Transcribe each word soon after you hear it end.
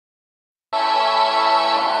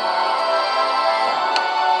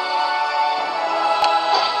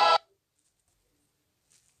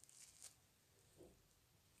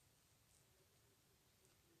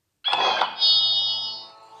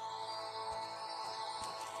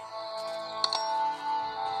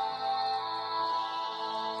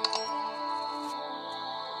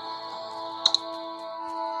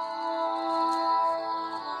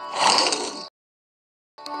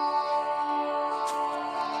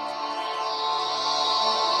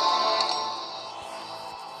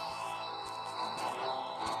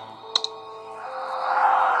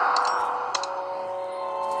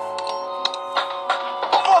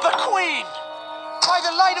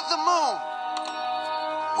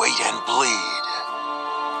Wait and bleed.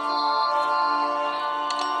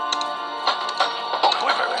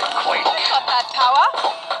 Quiver and quake. Who got that power?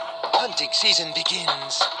 Hunting season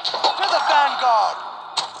begins. To the vanguard!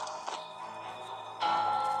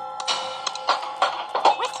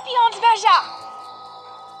 Westbeyond Verja.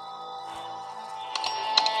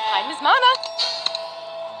 Time is mana.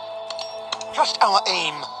 Trust our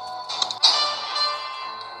aim.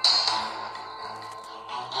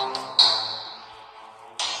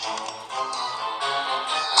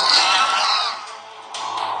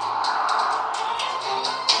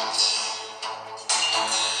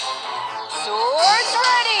 Swords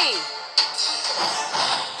ready.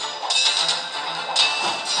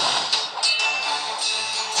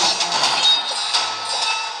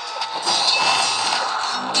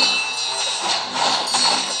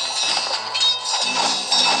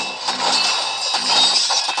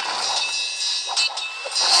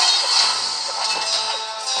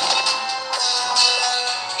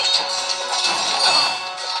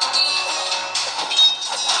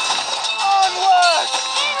 Onward!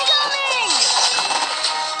 Incoming!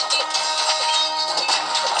 System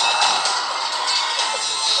steady.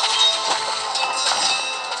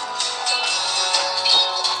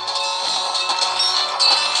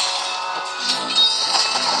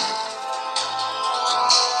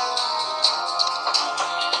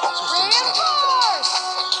 Reinforce!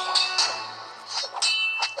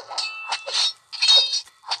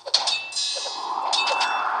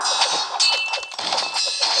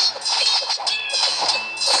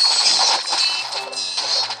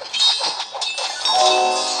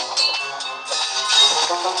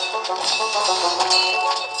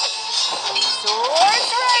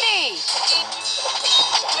 Swords ready!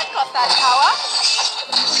 We've got that power.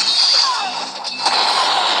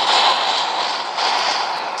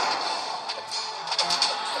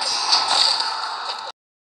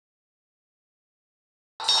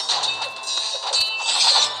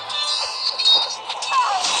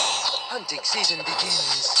 Hunting season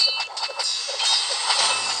begins.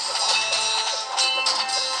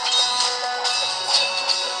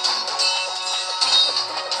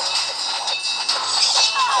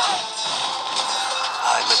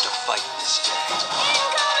 I live to fight this day.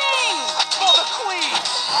 Incoming! For the queen!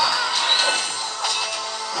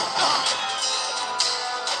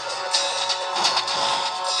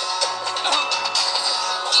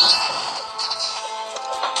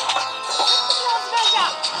 Westbeyond Verja.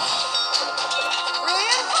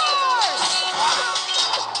 Reinforce!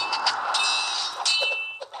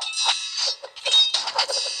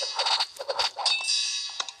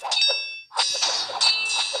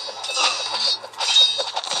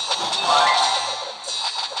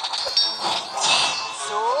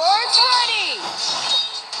 Swords ready!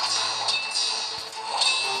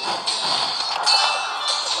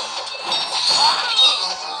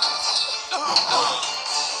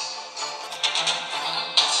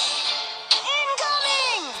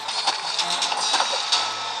 Incoming!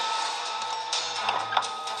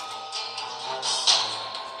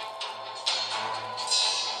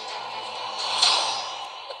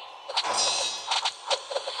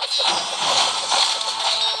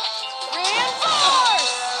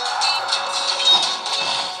 Reinforce!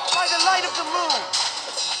 By the light of the moon!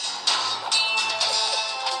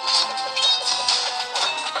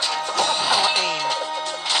 Our aim.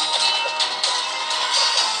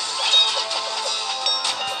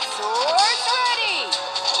 Swords ready!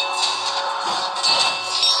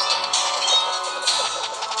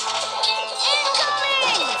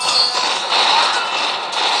 Incoming!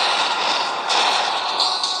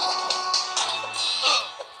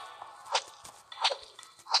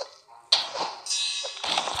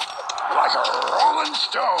 Like a rolling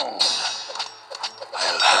stone.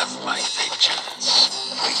 I'll have my vengeance.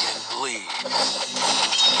 Wait and bleed.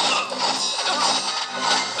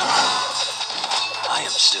 I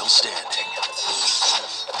am still standing.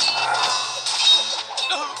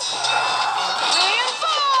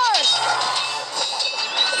 Reinforce!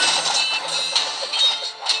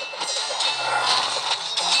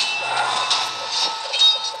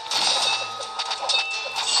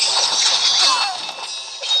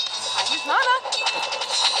 Time is mana.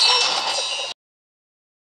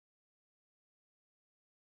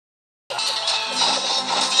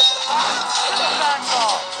 To the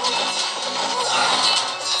vanguard!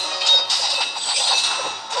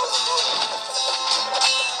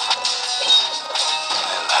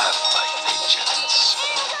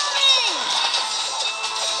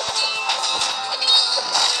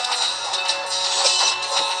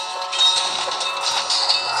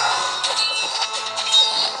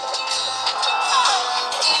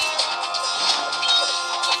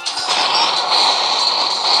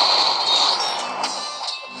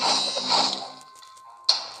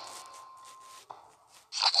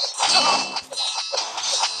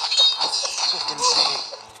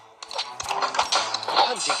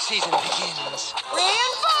 season begins.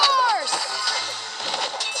 Reinforce!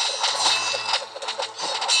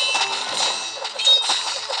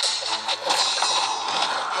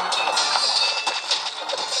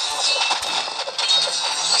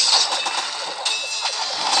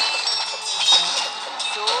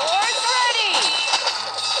 Swords ready!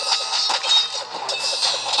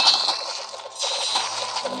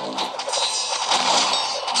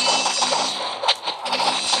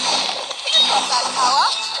 You've got that power.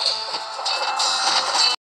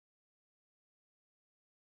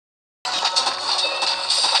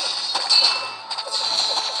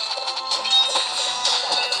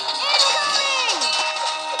 Incoming!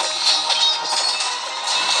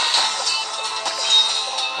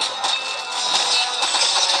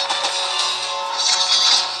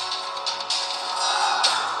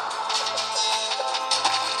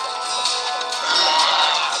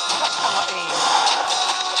 Our aim.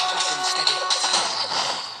 Nice and steady.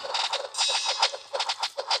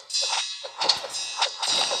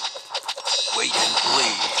 Wait and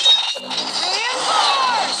bleed.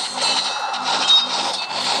 Reinforce!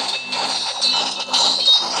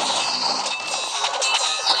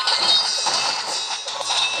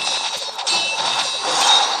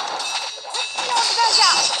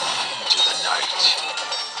 Into the night.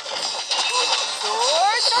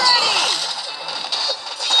 Swords ready!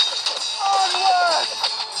 Onward!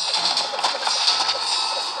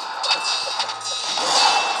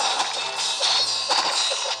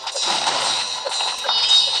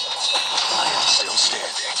 I am still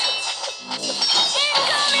standing.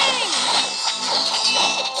 Incoming!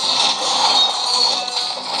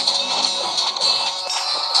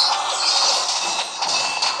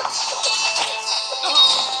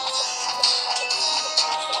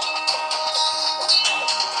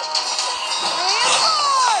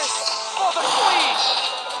 Reinforce! For the queen!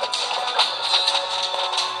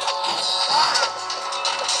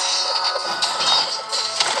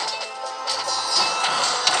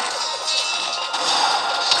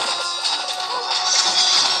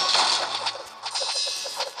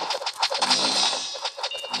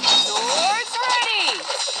 Swords ready!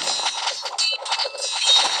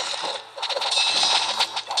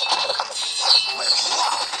 Let's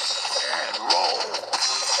rock and roll.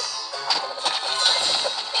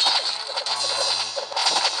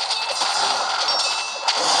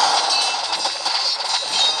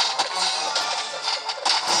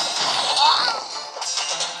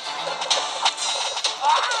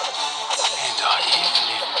 And I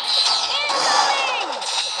live. Incoming!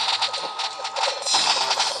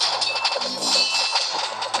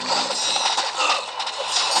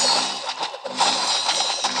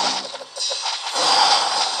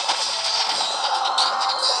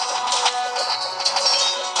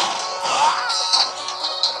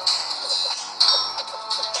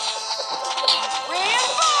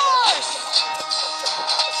 Reinforce!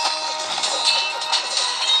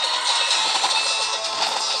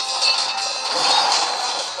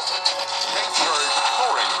 Pictures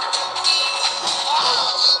pouring.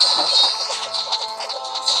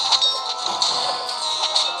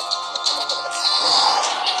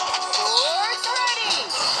 Swords ready!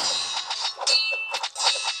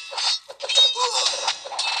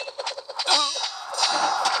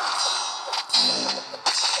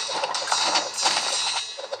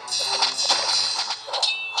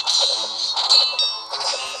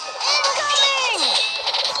 Incoming!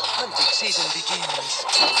 Hunting season begins.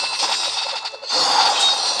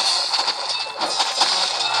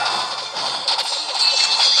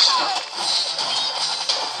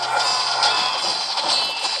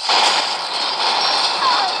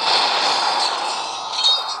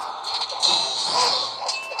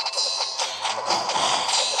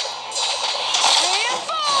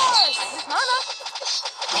 Reinforce! Mama!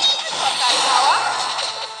 You've got that power.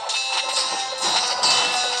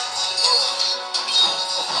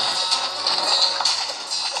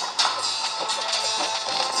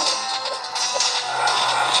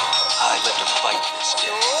 I live to fight this day.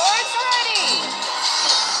 Swords ready!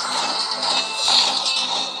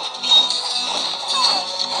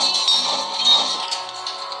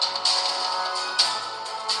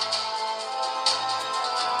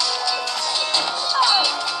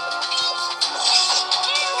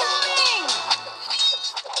 Incoming!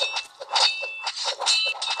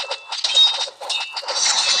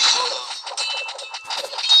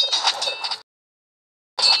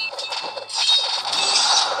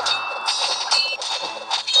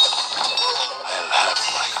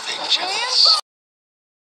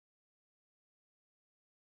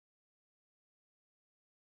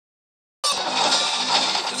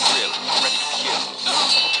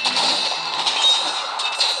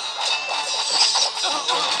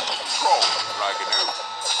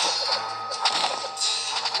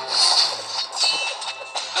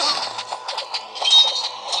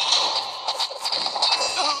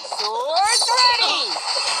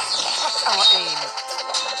 Our aim.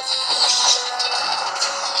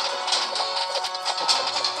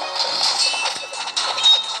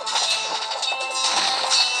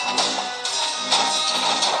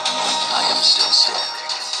 I am still standing.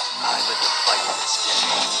 I live to fight this day.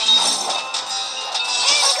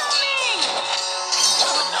 Incoming! Into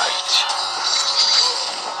the night.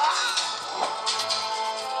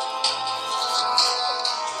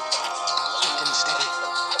 Keep him steady.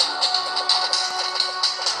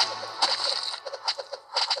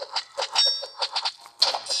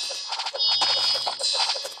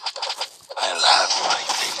 I'll have my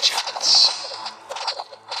vengeance.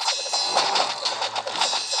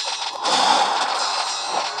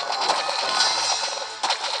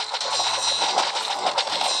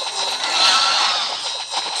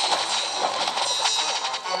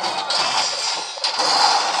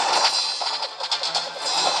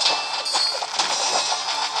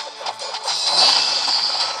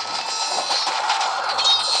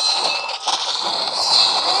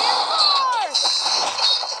 Reinforce!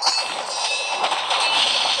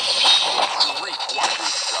 You reap what you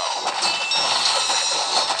sow.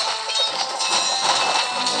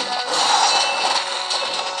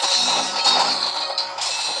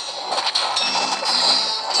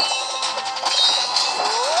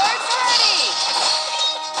 Swords ready!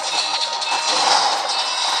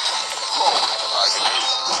 I can do it.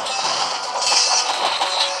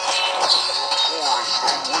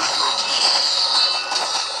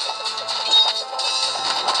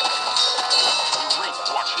 You reap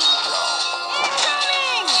what you sow.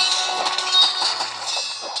 Incoming!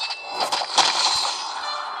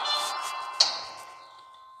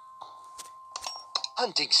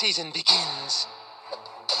 Hunting season begins.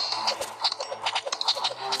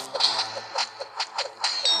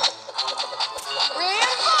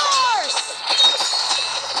 Reinforce!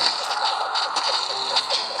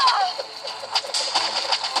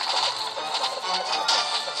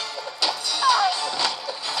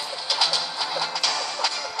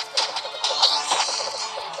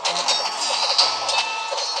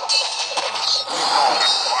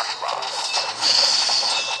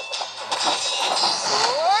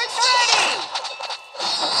 Swords ready!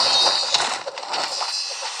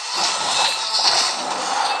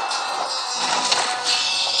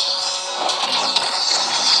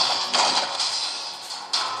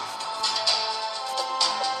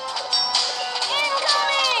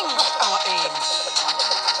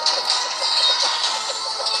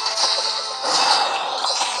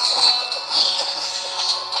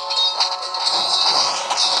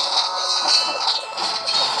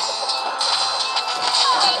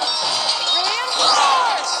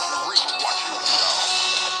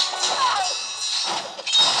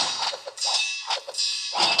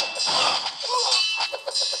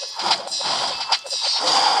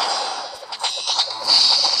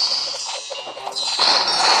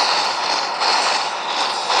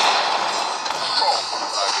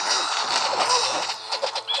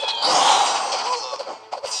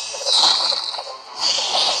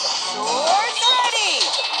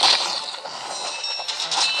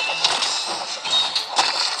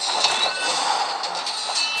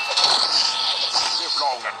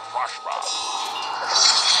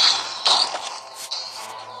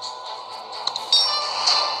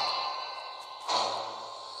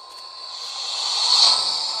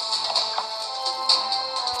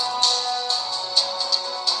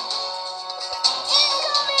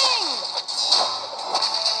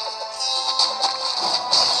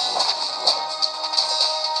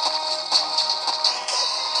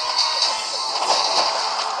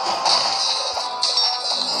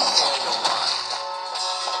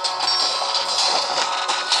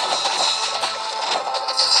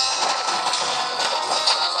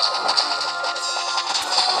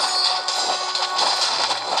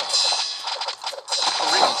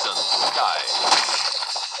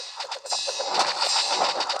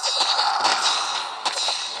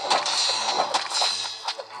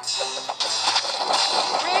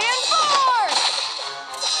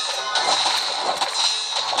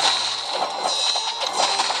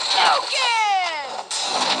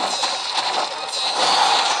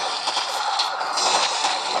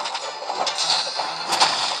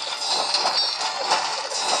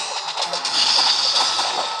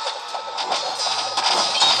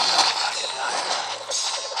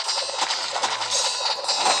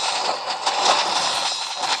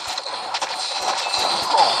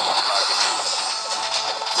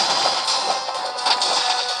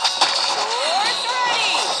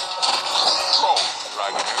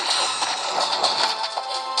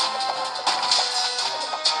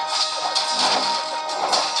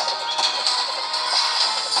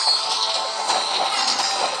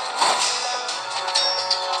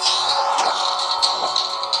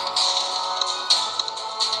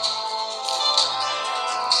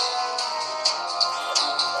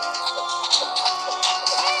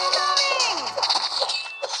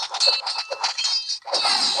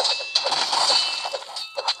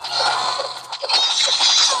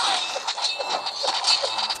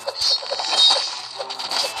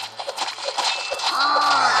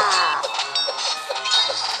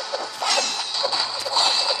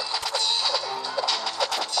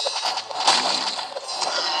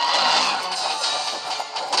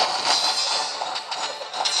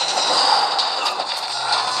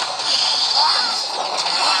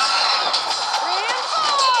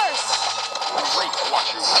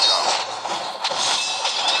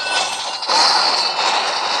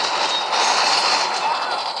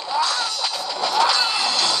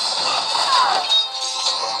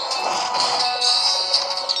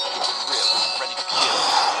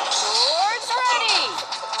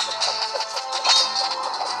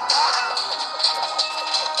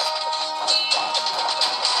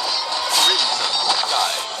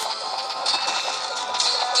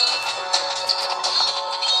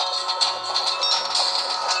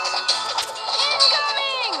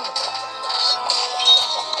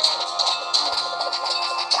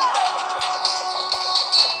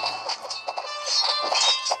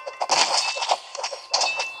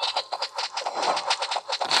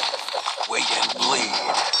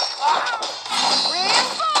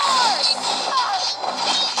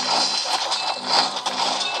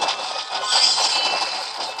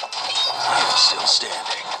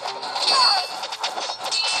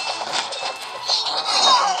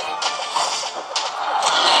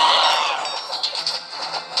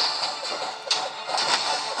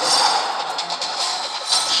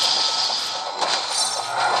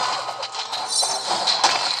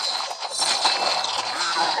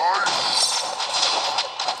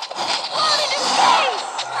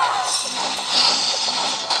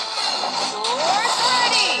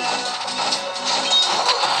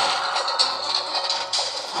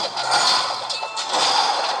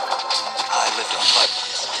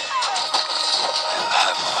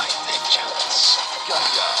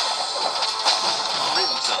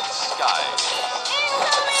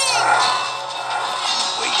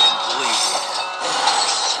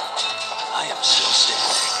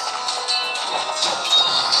 standing.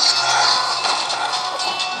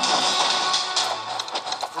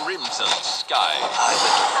 Crimson Sky. I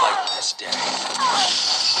live to fight this day.